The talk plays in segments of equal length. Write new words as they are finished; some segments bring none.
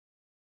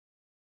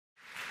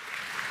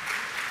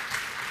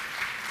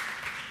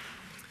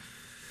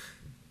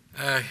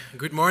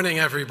Good morning,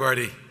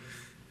 everybody.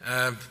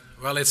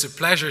 Well, it's a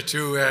pleasure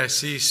to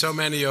see so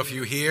many of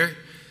you here.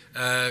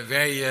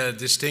 Very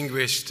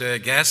distinguished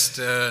guests,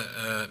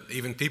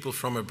 even people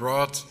from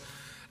abroad,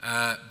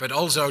 but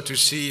also to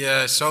see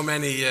so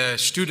many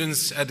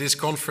students at this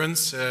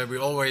conference. We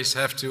always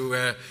have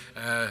to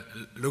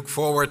look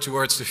forward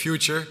towards the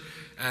future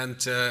and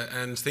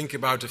think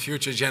about the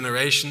future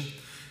generation.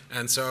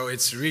 And so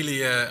it's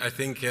really, I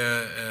think,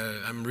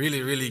 I'm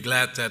really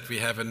glad that we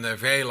have a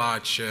very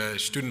large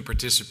student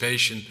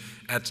participation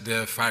at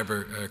the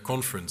FIBRE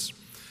conference.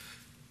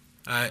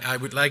 I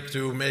would like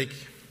to make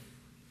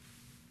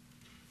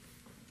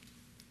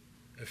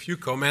a few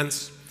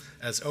comments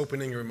as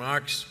opening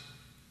remarks.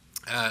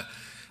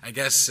 I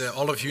guess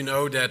all of you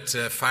know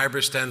that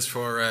FIBRE stands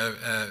for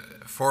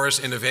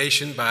Forest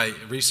Innovation by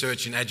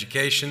Research and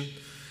Education.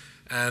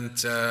 And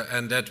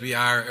that we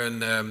are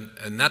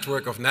a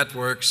network of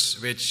networks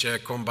which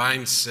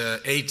combines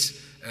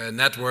 8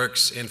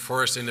 networks in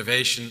forest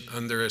innovation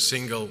under a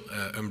single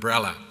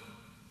umbrella.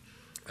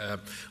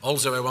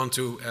 Also, I want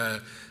to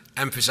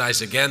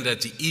emphasize again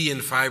that the E in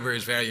FIBRE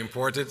is very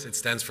important. It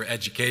stands for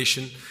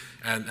education,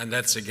 and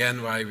that's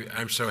again why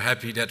I'm so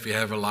happy that we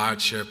have a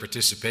large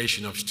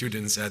participation of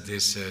students at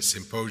this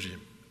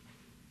symposium.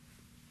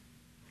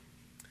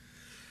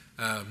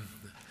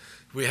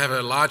 We have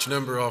a large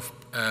number of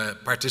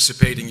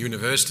participating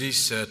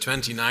universities,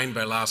 29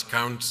 by last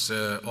count,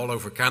 all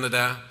over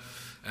Canada,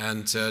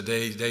 and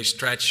they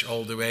stretch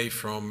all the way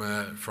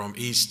from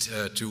east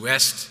to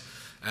west,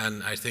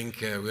 and I think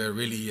we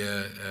really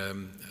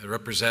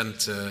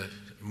represent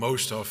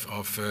most of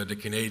the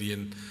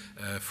Canadian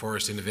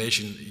forest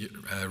innovation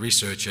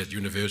research at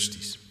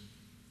universities.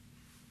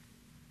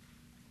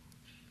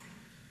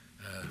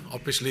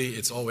 Obviously,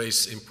 it's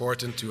always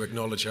important to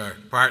acknowledge our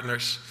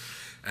partners.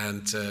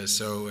 And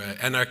so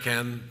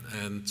NRCan,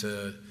 and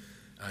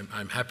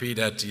I'm happy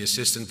that the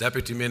Assistant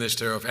Deputy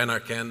Minister of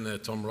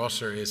NRCan, Tom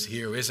Rosser, is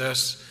here with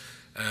us.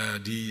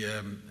 The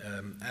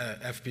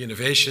FP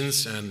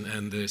Innovations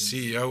and the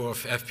CEO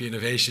of FP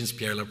Innovations,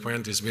 Pierre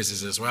Lapointe, is with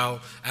us as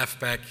well.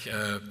 FPAC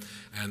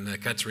and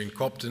Catherine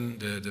Copton,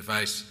 the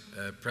Vice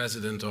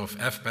President of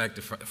FPAC,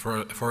 the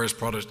Forest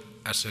Products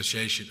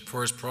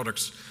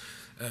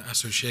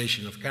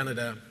Association of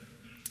Canada.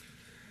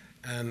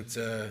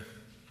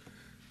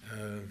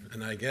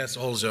 And I guess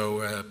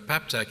also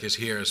PepTech is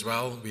here as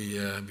well. We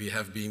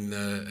have been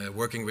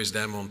working with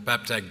them on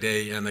PepTech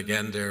Day, and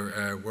again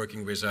they're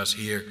working with us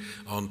here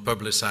on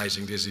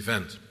publicizing this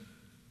event.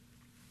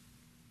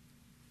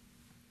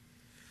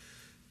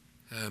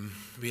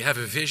 We have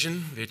a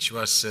vision which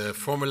was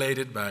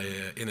formulated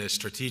in a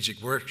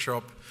strategic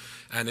workshop,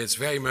 and it's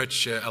very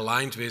much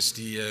aligned with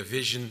the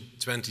Vision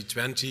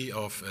 2020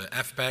 of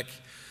FPAC.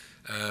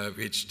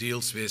 Which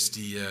deals with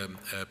the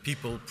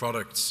people,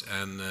 products,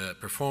 and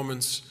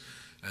performance.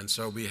 And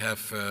so we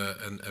have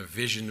a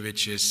vision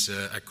which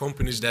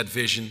accompanies that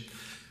vision,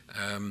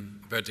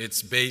 but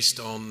it's based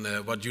on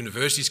what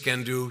universities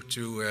can do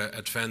to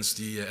advance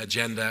the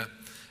agenda.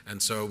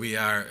 And so we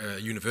are a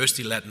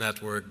university-led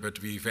network, but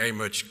we very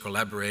much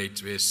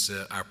collaborate with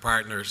our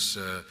partners,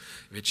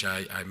 which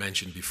I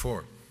mentioned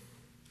before.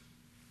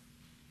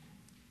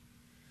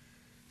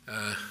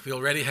 We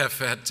already have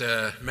had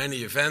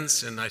many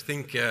events, and I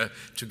think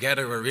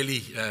together we're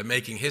really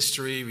making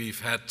history. We've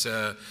had,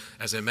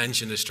 as I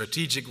mentioned, a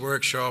strategic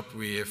workshop.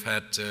 We have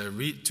had 2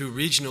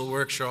 regional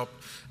workshops,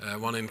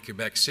 one in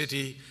Quebec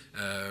City,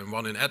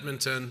 one in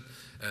Edmonton.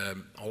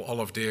 All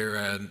of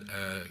their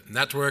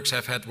networks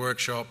have had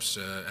workshops,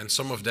 and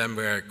some of them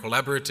were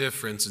collaborative.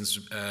 For instance,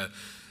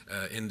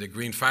 in the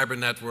Green Fiber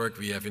Network,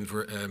 we had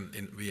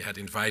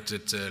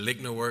invited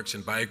LignoWorks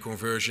and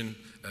Bioconversion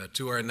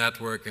to our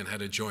network and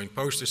had a joint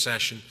poster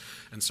session.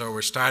 And so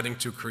we're starting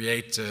to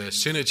create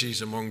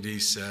synergies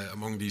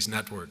among these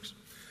networks.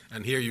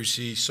 And here you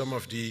see some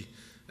of the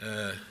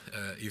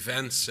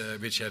events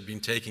which have been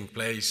taking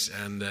place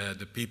and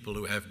the people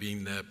who have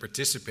been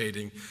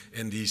participating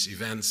in these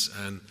events.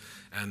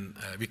 And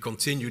we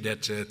continue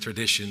that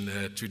tradition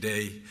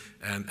today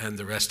and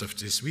the rest of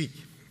this week.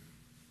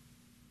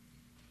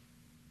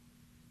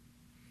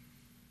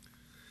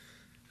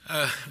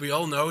 We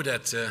all know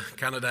that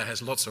Canada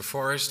has lots of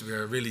forest. We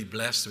are really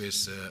blessed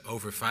with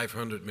over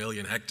 500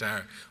 million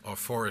hectares of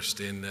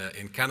forest in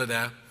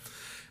Canada,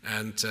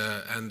 and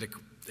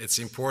it's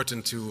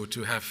important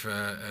to have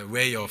a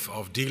way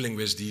of dealing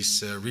with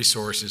these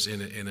resources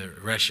in a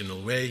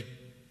rational way.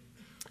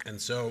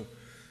 And so,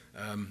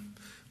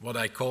 what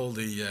I call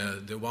the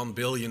 $1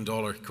 billion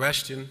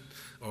question,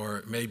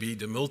 or maybe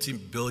the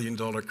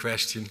multi-billion-dollar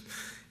question,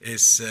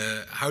 is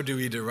how do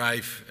we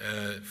derive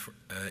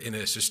in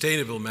a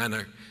sustainable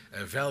manner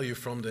value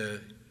from the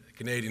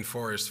Canadian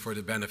forest for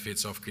the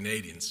benefits of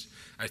Canadians?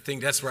 I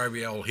think that's why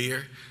we are all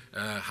here.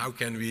 How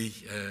can we,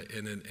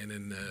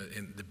 in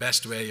the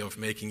best way of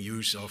making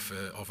use of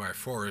our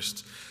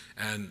forest,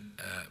 and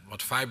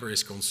what fiber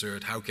is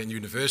concerned, how can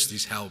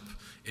universities help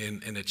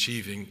in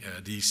achieving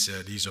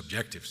these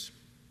objectives?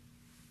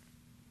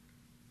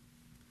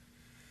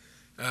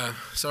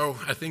 So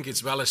I think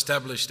it's well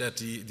established that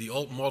the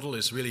old model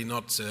is really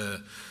not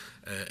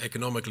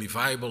economically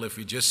viable. If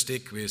we just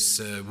stick with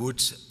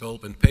wood,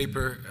 pulp and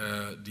paper,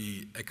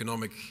 the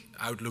economic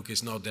outlook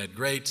is not that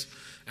great,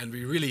 and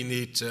we really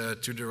need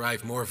to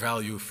derive more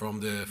value from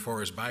the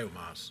forest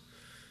biomass.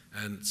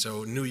 And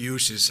so new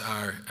uses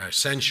are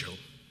essential.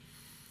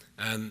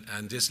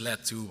 And this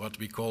led to what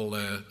we call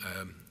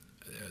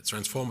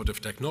transformative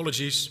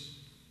technologies.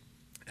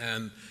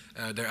 And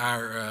there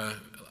are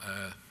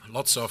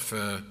lots of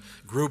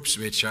groups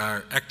which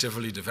are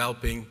actively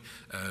developing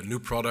new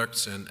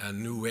products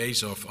and new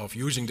ways of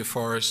using the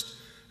forest.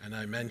 And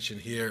I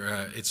mentioned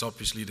here, it's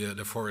obviously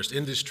the forest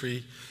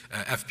industry,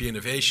 FP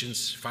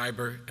Innovations,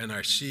 FIBRE,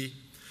 NRC.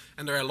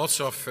 And there are lots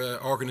of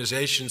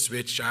organizations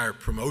which are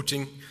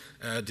promoting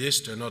this.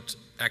 They're not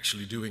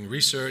actually doing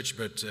research,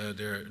 but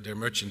they're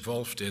much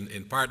involved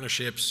in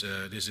partnerships.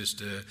 This is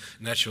the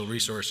Natural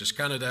Resources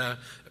Canada,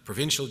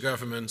 provincial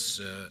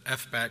governments,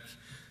 FPAC,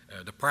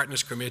 the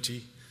Partners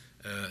Committee,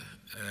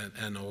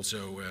 and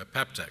also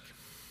PEPTEC.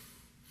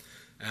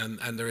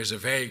 And there is a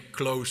very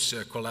close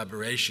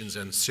collaborations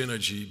and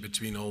synergy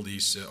between all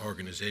these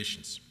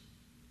organizations.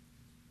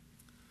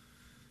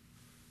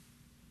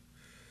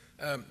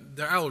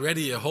 There are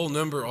already a whole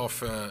number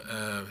of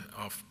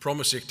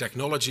promising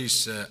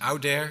technologies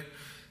out there.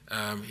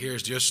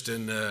 Here's just a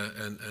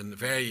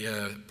very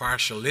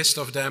partial list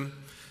of them.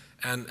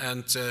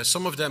 And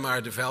some of them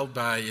are developed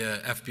by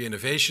FP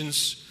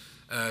Innovations,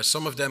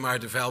 some of them are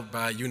developed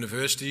by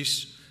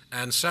universities,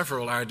 and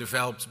several are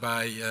developed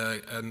by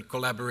a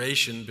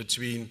collaboration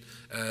between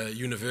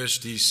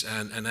universities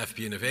and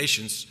FP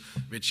Innovations,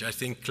 which I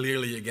think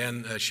clearly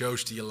again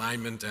shows the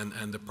alignment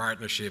and the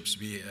partnerships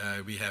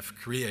we have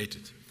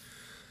created.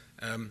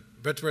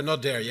 But we're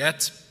not there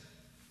yet.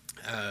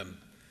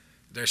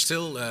 There's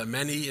still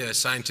many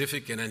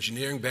scientific and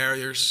engineering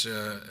barriers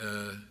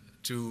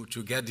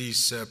to get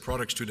these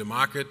products to the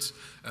market.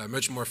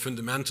 Much more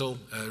fundamental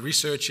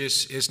research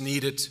is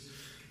needed.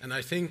 And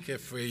I think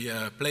if we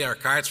play our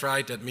cards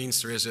right, that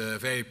means there is a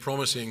very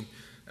promising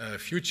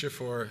future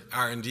for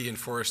R&D and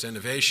forest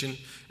innovation,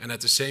 and at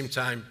the same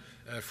time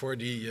for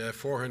the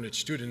 400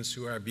 students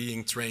who are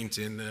being trained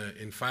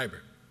in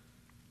FIBRE.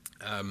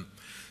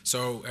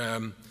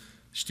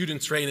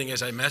 Student training,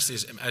 as I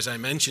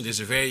mentioned, is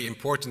a very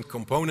important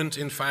component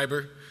in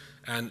FIBRE,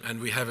 and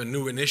we have a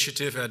new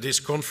initiative at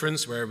this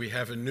conference where we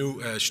have a new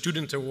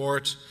student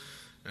award,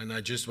 and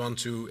I just want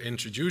to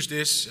introduce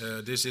this.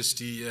 This is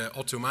the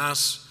Otto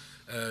Maas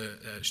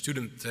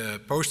student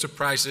poster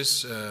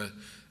prizes.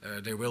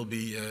 There will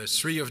be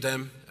 3 of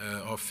them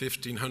of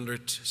 $1,500,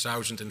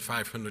 $1,000, and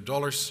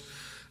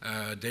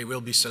 $500. They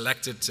will be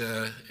selected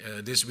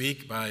this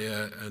week by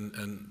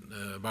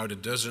about a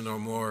dozen or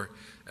more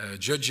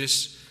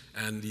judges,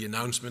 and the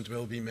announcement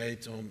will be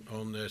made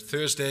on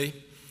Thursday.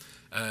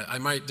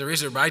 There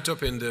is a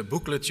write-up in the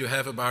booklet you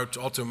have about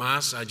Otto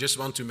Maas. I just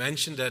want to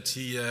mention that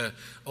he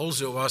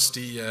also was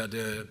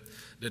the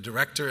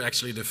director,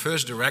 actually the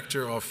first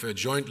director of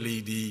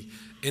jointly the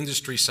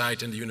industry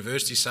side and the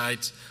university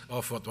side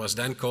of what was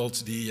then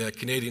called the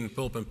Canadian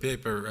Pulp and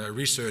Paper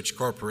Research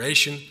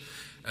Corporation,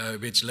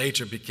 which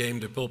later became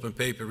the Pulp and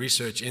Paper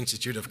Research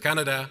Institute of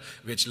Canada,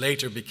 which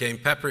later became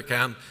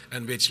PepperCan,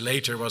 and which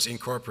later was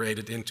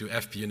incorporated into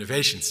FP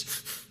Innovations.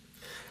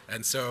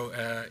 And so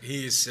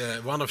he is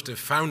one of the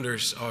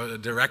founders or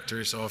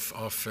directors of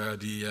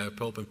the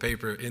pulp and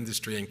paper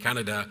industry in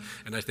Canada,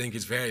 and I think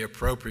it's very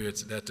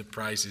appropriate that the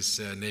prize is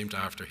named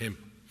after him.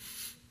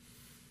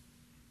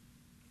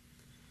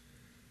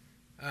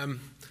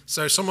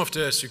 So some of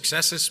the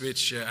successes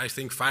which I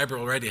think FIBRE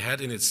already had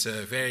in its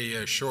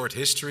very short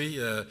history.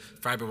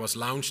 FIBRE was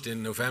launched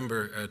in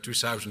November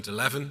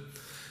 2011.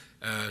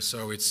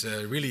 So it's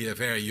really a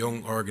very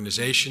young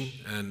organization,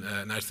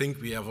 and I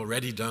think we have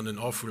already done an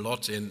awful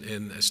lot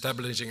in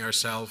establishing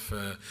ourselves,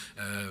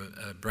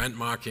 brand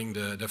marking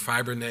the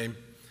FIBRE name.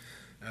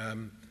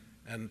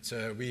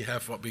 We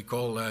have what we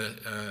call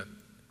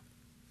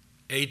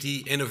 80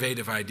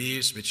 innovative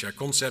ideas, which are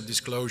concept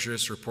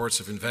disclosures, reports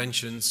of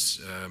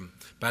inventions,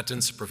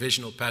 patents,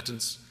 provisional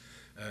patents,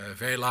 a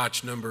very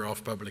large number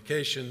of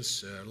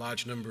publications, a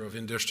large number of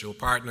industrial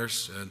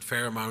partners, and a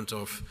fair amount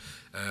of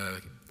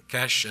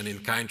cash and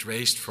in-kind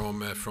raised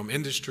from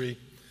industry.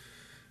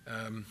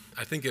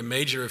 I think a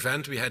major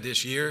event we had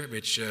this year,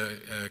 which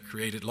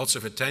created lots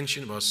of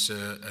attention, was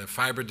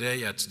FIBRE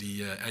Day at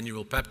the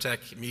annual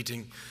PEPTEC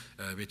meeting,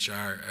 which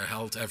are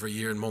held every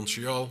year in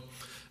Montreal,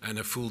 and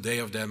a full day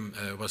of them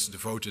was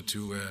devoted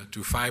to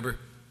FIBRE.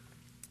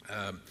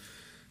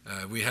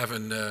 We have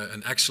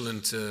an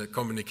excellent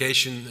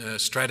communication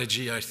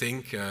strategy, I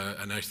think,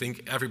 and I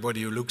think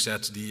everybody who looks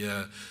at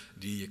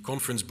the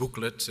conference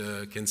booklet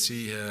can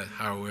see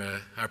how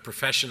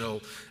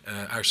professional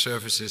our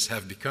services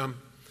have become.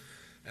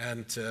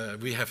 And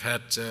we have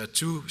had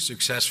 2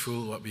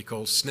 successful, what we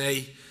call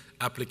SNE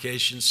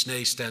applications.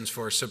 SNE stands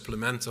for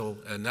Supplemental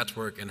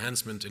Network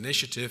Enhancement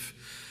Initiative.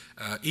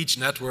 Each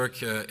network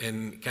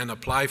can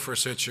apply for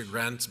such a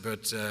grant,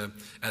 but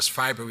as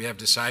FIBRE we have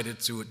decided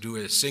to do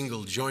a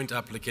single joint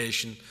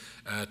application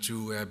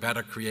to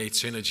better create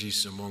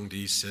synergies among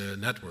these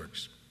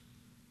networks.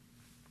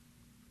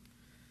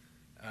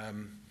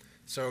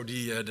 So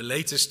the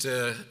latest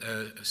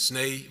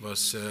SNE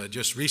was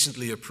just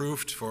recently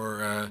approved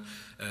for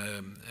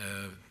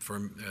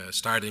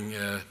starting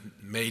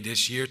May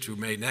this year to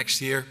May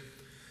next year.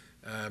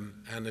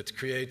 And it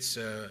creates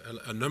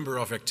a number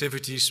of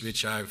activities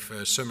which I've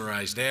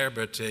summarized there,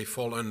 but they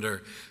fall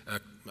under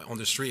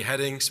three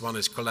headings. One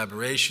is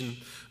collaboration,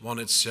 one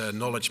is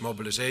knowledge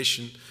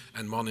mobilization,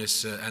 and one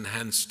is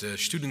enhanced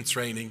student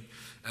training.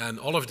 And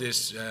all of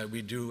this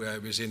we do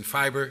within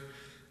FIBRE.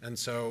 And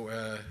so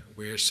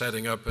we're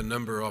setting up a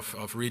number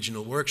of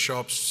regional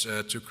workshops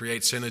to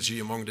create synergy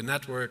among the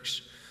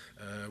networks.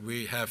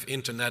 We have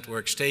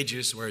inter-network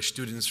stages where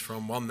students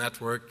from one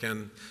network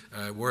can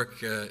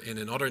work in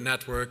another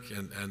network,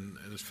 and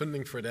there's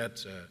funding for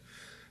that,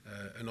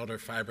 another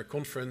FIBRE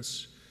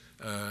conference.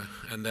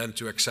 And then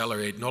to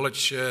accelerate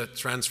knowledge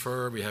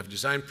transfer, we have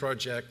design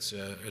projects,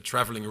 a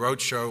traveling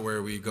roadshow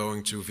where we're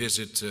going to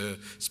visit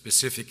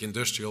specific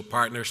industrial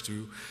partners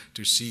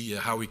to see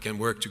how we can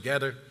work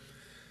together.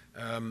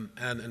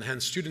 And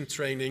enhanced student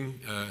training.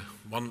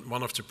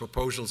 One of the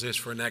proposals is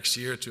for next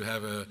year to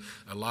have a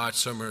large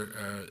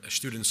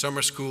student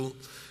summer school.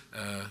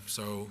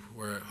 So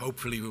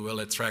hopefully we will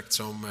attract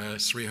some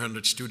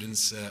 300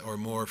 students or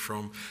more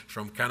from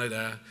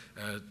Canada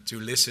to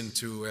listen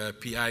to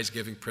PIs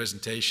giving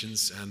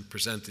presentations and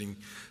presenting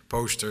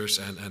posters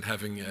and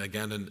having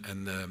again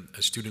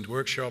a student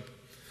workshop.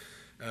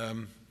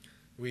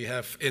 We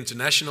have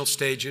international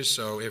stages,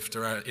 so if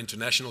there are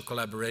international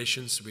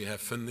collaborations, we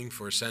have funding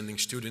for sending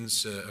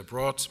students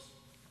abroad.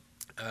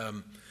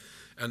 And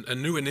a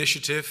new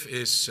initiative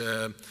is,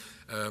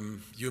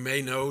 you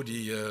may know,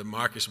 the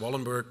Marcus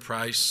Wallenberg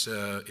Prize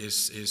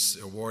is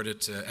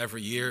awarded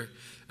every year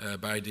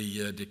by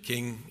the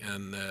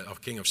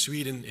King of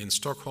Sweden in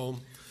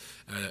Stockholm.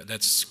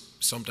 That's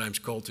sometimes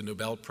called the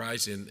Nobel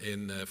Prize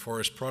in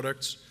forest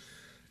products.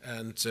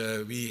 And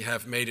we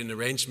have made an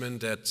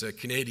arrangement that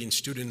Canadian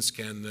students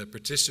can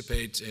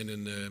participate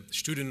in the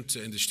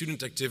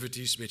student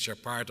activities which are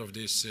part of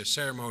this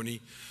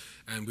ceremony,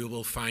 and we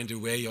will find a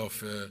way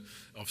of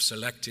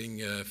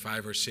selecting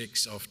 5 or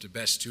 6 of the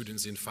best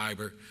students in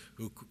FIBRE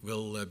who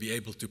will be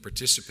able to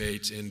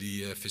participate in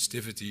the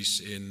festivities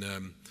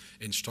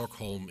in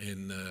Stockholm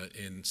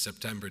in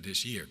September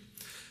this year.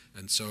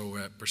 And so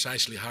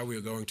precisely how we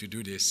are going to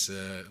do this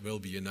will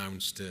be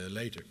announced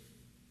later.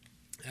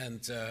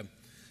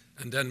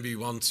 And then we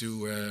want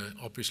to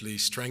obviously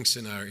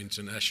strengthen our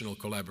international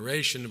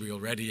collaboration. We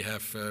already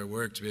have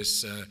worked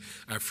with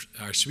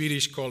our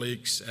Swedish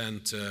colleagues,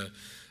 and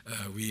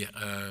we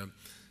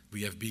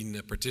have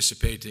been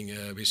participating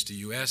with the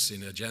US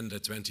in Agenda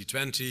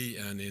 2020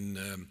 and in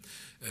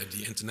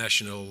the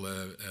International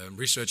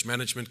Research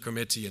Management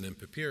Committee and in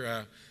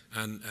PAPERA.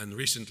 And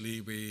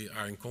recently we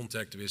are in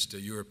contact with the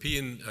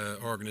European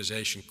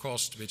organization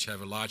COST, which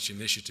have a large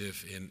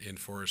initiative in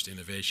forest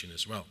innovation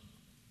as well.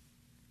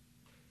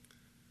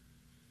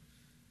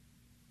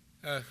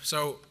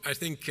 So I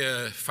think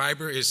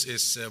FIBRE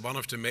is one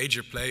of the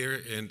major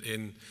players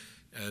in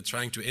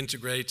trying to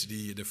integrate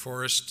the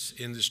forest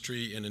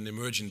industry in an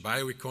emerging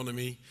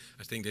bioeconomy.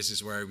 I think this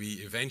is where we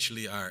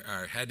eventually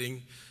are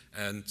heading,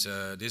 and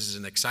this is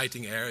an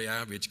exciting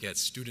area which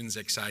gets students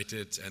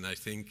excited, and I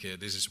think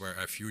this is where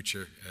our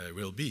future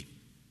will be.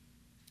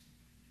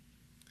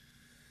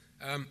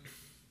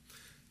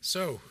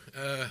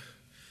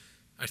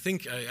 I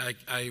think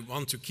I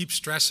want to keep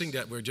stressing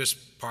that we're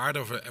just part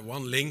of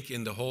one link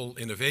in the whole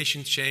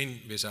innovation chain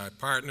with our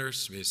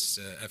partners, with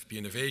FP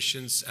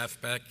Innovations,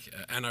 FPEC,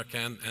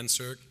 NRCan,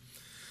 NSERC.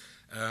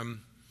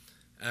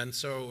 And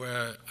so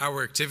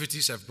our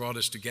activities have brought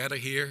us together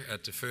here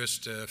at the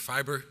first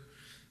FIBRE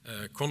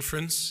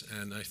conference,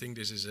 and I think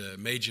this is a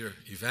major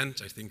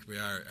event. I think we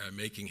are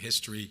making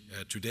history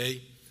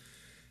today.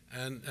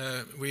 And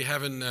we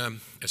have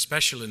a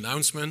special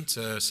announcement,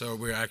 so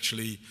we're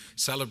actually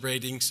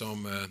celebrating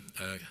some,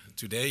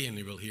 today, and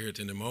you will hear it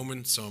in a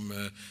moment, some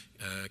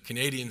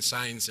Canadian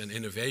science and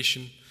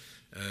innovation,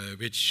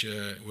 which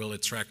will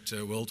attract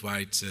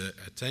worldwide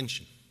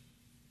attention.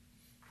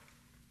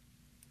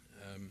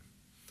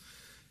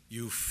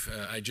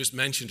 I just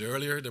mentioned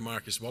earlier the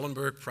Marcus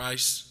Wallenberg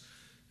Prize,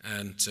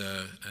 and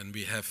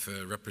we have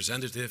a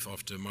representative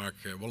of the Mark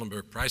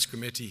Wallenberg Prize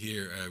Committee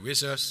here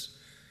with us.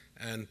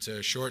 And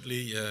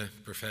shortly,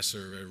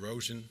 Professor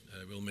Rosen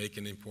will make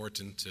an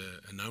important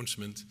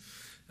announcement,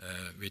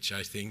 which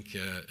I think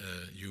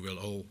you will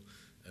all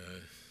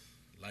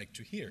like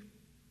to hear.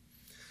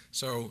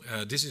 So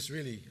this is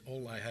really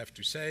all I have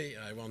to say.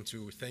 I want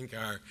to thank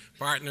our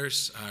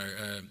partners,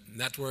 our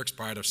networks,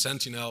 part of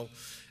Sentinel,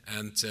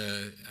 and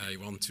I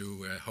want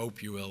to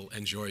hope you will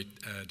enjoy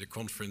the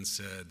conference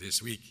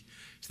this week.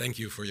 Thank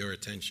you for your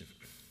attention.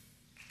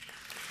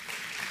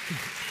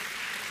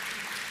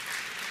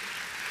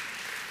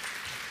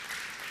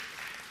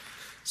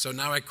 So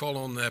now I call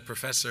on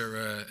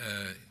Professor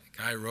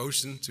Guy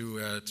Rosen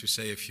to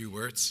say a few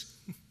words.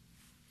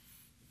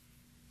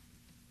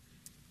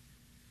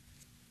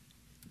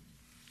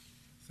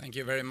 Thank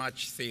you very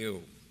much,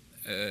 Theo.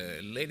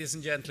 Ladies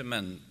and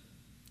gentlemen,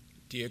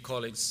 dear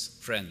colleagues,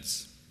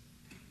 friends,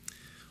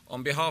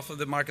 on behalf of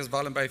the Marcus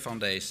Wallenberg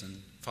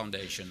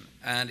Foundation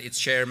and its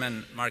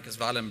chairman, Marcus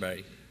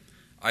Wallenberg,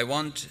 I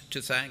want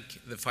to thank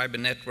the FIBRE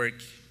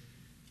network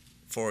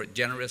for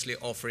generously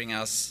offering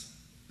us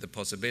the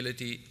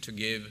possibility to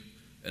give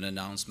an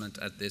announcement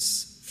at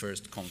this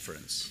first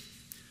conference.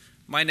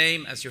 My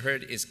name, as you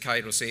heard, is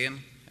Kai Rosén,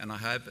 and I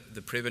have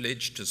the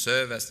privilege to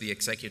serve as the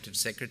Executive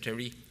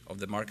Secretary of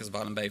the Marcus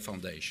Wallenberg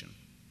Foundation.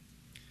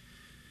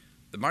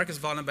 The Marcus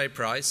Wallenberg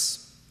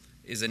Prize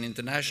is an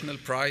international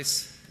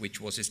prize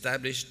which was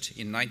established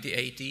in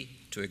 1980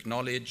 to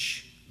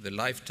acknowledge the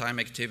lifetime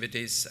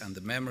activities and the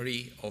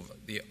memory of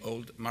the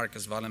old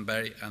Marcus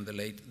Wallenberg, and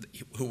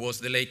who was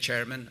the late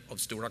chairman of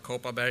Stora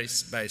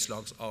Kopparbergs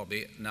Bergslags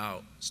AB,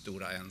 now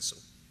Stora Enso.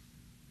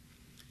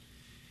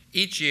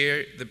 Each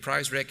year, the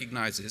prize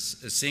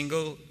recognizes a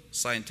single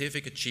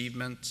scientific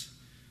achievement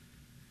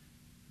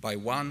by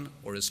one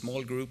or a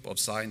small group of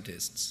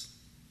scientists.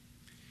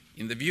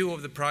 In the view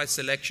of the prize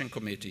selection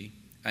committee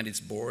and its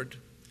board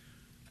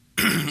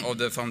of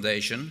the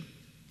foundation,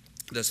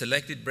 the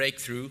selected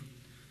breakthrough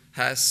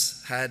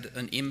has had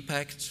an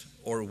impact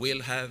or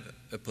will have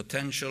a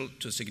potential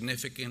to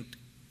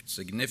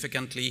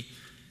significantly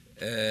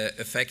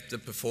affect the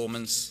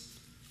performance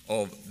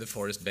of the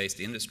forest-based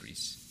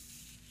industries.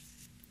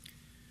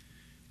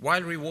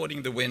 While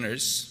rewarding the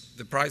winners,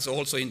 the prize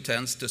also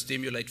intends to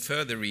stimulate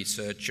further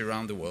research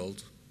around the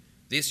world.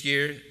 This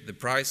year, the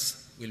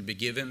prize will be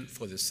given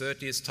for the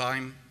 30th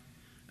time,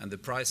 and the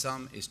prize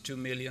sum is 2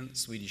 million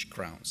Swedish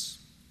crowns.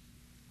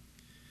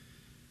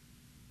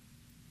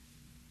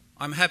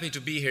 I'm happy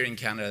to be here in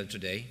Canada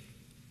today.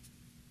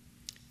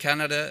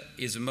 Canada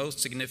is the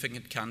most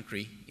significant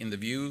country in the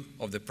view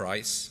of the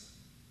prize.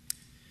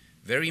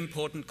 Very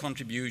important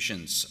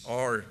contributions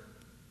are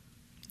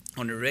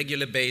on a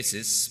regular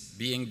basis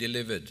being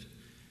delivered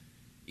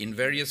in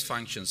various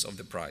functions of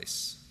the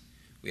prize.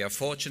 We are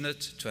fortunate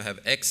to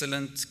have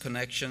excellent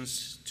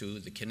connections to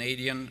the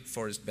Canadian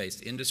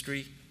forest-based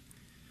industry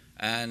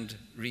and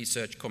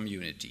research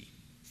community.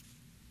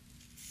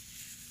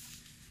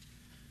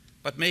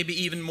 But maybe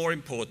even more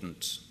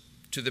important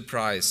to the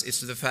prize is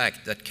the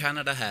fact that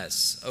Canada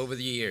has, over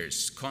the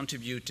years,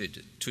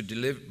 contributed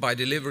by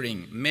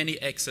delivering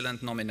many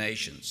excellent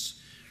nominations,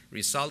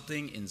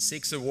 resulting in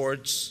 6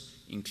 awards,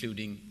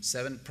 including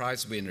 7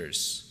 prize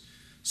winners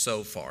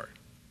so far.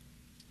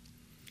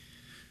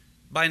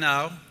 By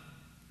now,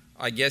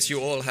 I guess you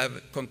all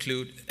have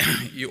concluded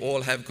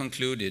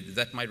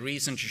that my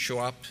reason to show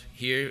up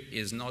here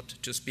is not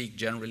to speak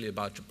generally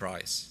about the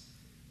prize,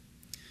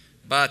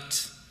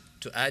 but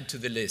to add to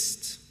the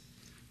list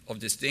of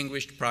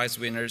distinguished prize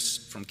winners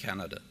from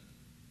Canada.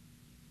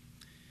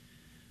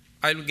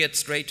 I will get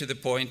straight to the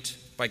point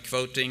by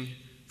quoting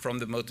from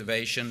the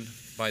motivation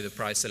by the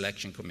prize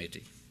selection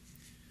committee.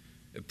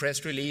 A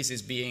press release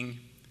is being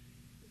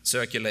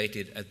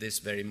circulated at this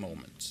very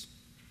moment.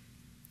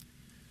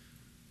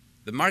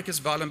 The Marcus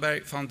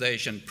Wallenberg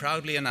Foundation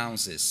proudly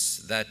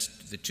announces that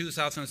the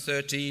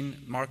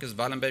 2013 Marcus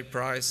Wallenberg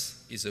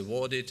Prize is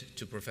awarded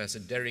to Professor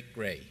Derek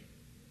Gray.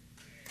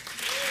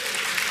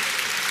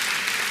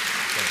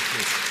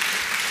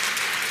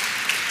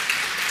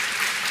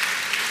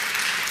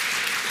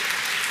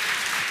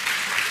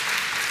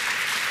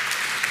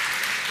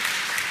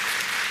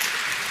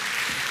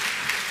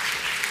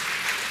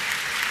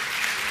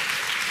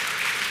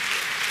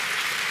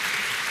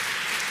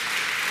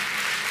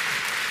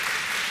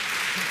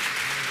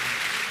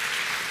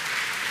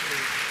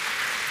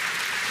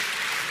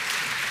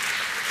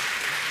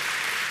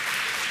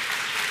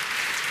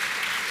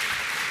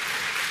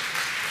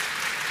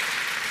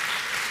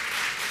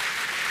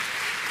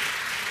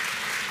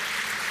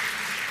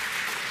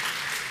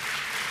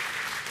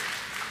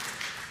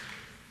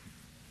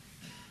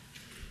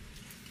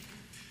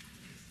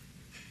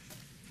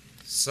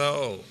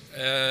 So,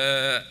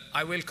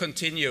 I will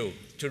continue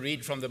to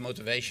read from the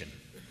motivation.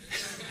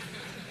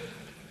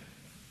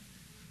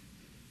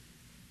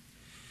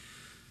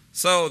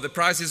 So, the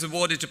prize is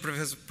awarded to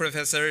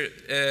Professor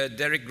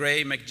Derek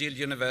Gray, McGill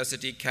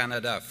University,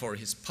 Canada, for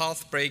his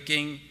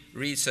path-breaking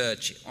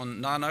research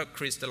on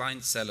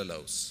nanocrystalline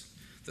cellulose.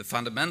 The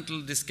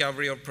fundamental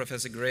discovery of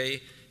Professor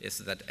Gray is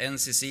that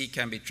NCC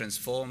can be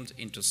transformed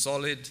into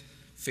solid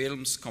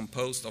films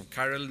composed of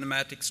chiral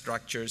pneumatic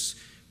structures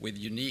with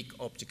unique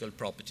optical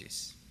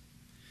properties.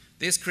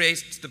 This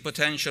creates the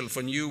potential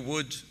for new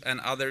wood and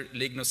other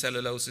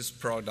lignocellulose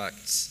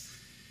products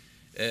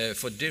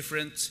for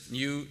different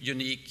new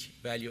unique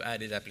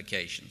value-added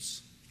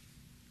applications.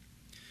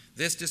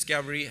 This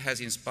discovery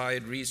has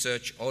inspired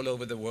research all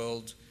over the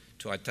world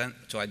to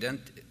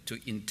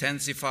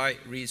intensify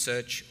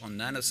research on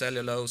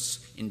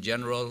nanocellulose in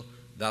general,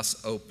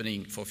 thus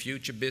opening for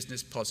future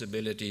business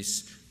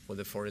possibilities for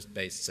the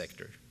forest-based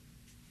sector.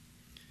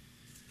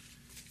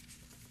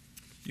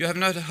 You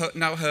have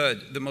now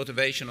heard the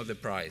motivation of the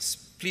prize.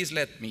 please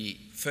let me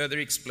further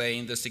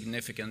explain the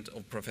significance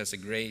of Professor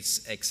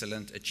Gray's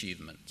excellent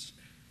achievement.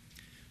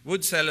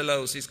 Wood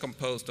cellulose is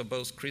composed of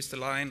both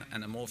crystalline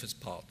and amorphous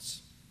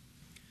parts.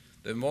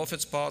 The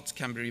amorphous parts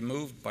can be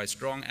removed by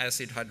strong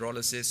acid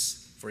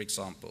hydrolysis, for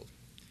example,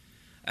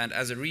 and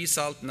as a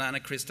result,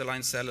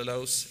 nanocrystalline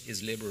cellulose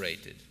is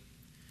liberated.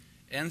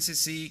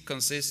 NCC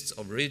consists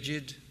of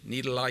rigid,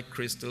 needle-like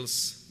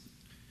crystals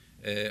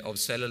of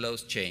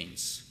cellulose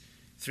chains,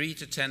 3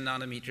 to 10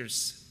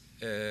 nanometers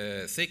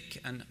thick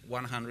and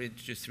 100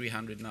 to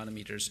 300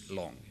 nanometers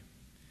long.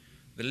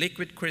 The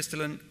liquid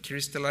crystalline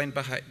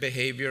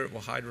behavior of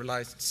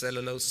hydrolyzed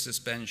cellulose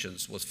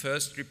suspensions was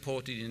first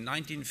reported in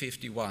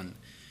 1951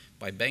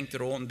 by Bengt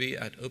Rånby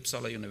at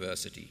Uppsala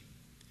University,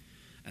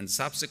 and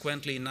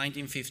subsequently in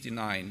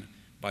 1959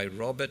 by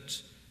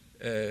Robert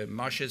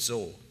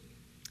Marchesot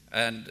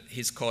and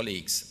his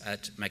colleagues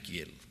at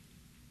McGill,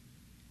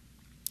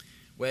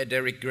 where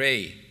Derek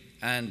Gray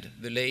and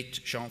the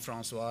late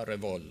Jean-François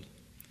Revol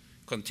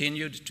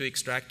continued to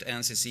extract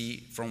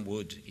NCC from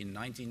wood in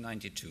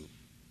 1992.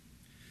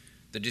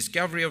 The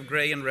discovery of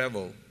Gray and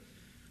Revol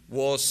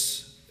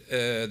was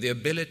the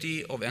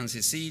ability of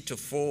NCC to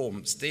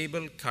form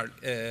stable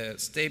chiral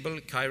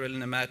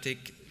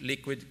nematic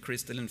liquid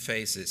crystalline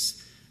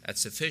phases at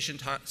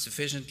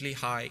sufficiently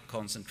high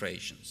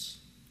concentrations.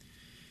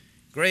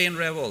 Gray and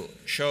Revol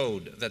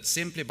showed that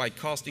simply by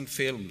casting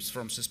films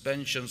from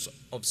suspensions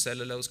of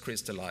cellulose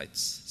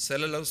crystallites,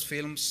 cellulose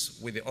films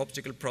with the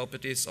optical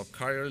properties of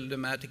chiral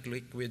nematic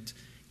liquid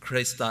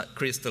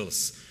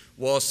crystals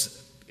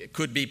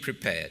could be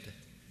prepared.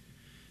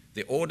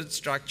 The ordered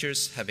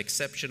structures have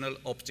exceptional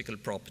optical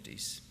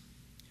properties,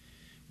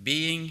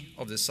 being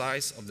of the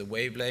size of the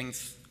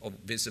wavelength of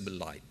visible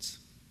light.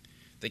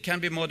 They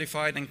can be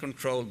modified and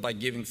controlled by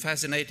giving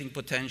fascinating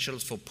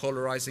potentials for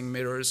polarizing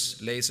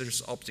mirrors,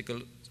 lasers,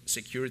 optical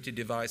security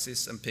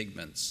devices, and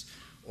pigments,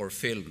 or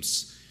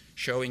films,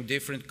 showing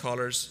different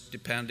colors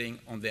depending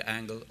on the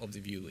angle of the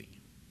viewing.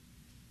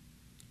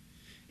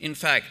 In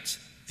fact,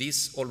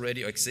 these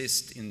already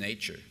exist in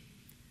nature,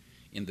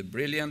 in the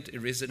brilliant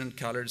iridescent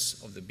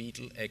colors of the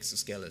beetle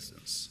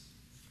exoskeletons.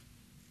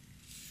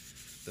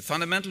 The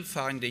fundamental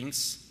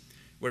findings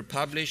were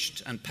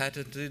published and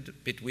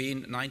patented between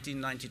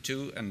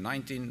 1992 and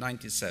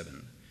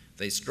 1997.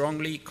 They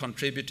strongly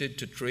contributed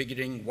to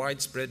triggering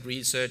widespread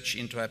research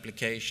into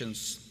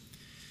applications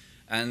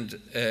and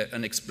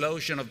an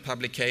explosion of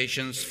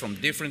publications from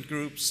different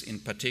groups, in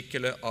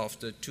particular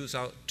after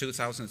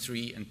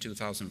 2003 and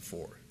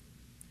 2004.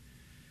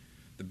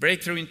 The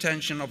breakthrough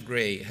intention of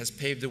Gray has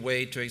paved the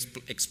way to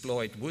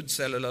exploit wood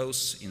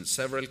cellulose in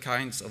several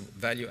kinds of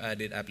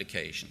value-added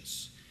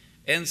applications.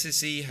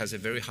 NCC has a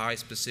very high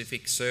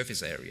specific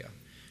surface area,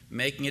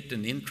 making it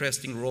an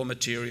interesting raw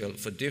material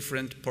for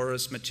different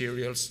porous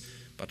materials,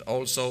 but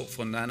also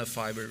for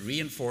nanofiber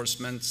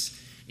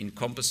reinforcements in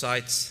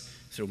composites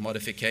through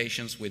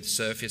modifications with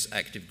surface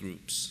active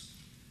groups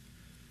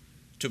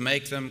to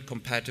make them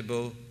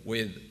compatible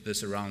with the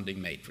surrounding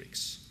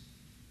matrix.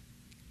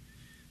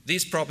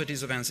 These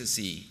properties of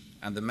NCC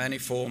and the many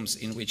forms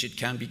in which it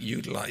can be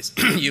utilized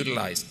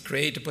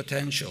create a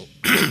potential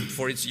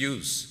for its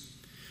use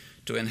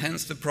to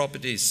enhance the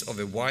properties of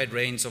a wide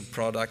range of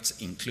products,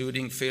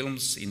 including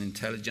films in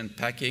intelligent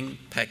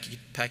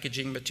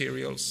packaging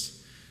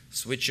materials,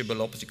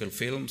 switchable optical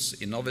films,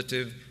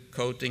 innovative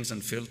coatings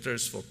and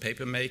filters for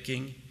paper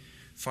making,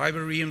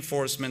 fiber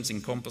reinforcements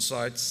in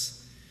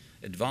composites,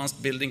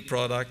 advanced building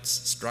products,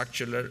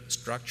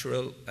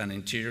 structural and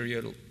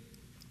interior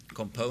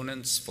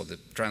components for the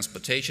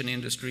transportation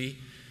industry,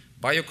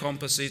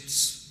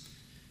 biocomposites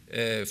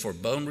for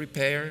bone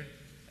repair,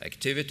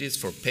 activities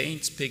for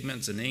paints,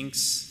 pigments, and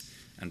inks,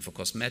 and for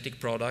cosmetic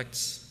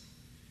products,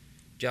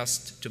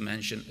 just to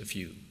mention a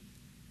few.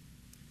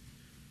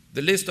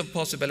 The list of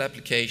possible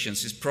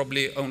applications is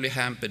probably only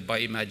hampered by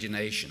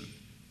imagination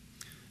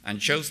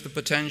and shows the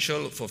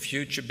potential for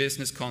future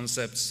business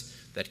concepts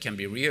that can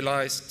be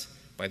realized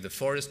by the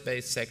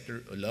forest-based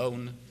sector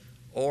alone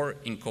or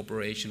in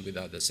cooperation with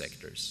other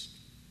sectors.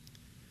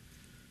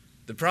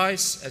 The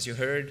prize, as you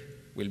heard,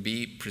 will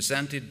be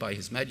presented by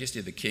His Majesty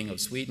the King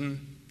of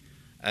Sweden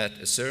at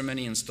a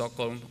ceremony in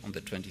Stockholm on the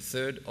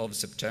 23rd of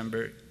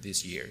September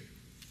this year.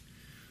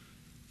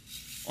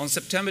 On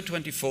September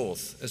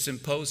 24th, a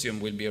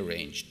symposium will be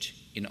arranged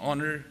in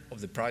honor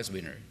of the prize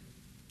winner.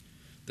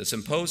 The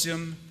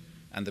symposium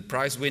and the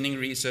prize-winning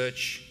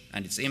research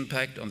and its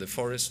impact on the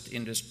forest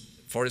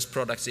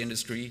products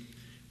industry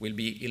will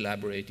be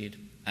elaborated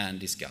and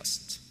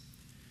discussed.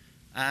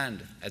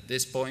 And at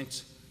this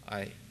point,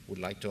 I would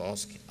like to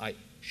ask, I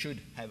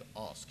should have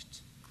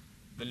asked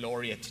the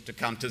laureate to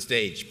come to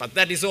stage, but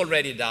that is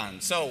already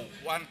done. So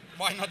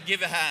why not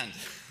give a hand?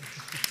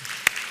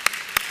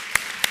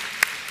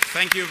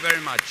 Thank you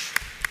very much.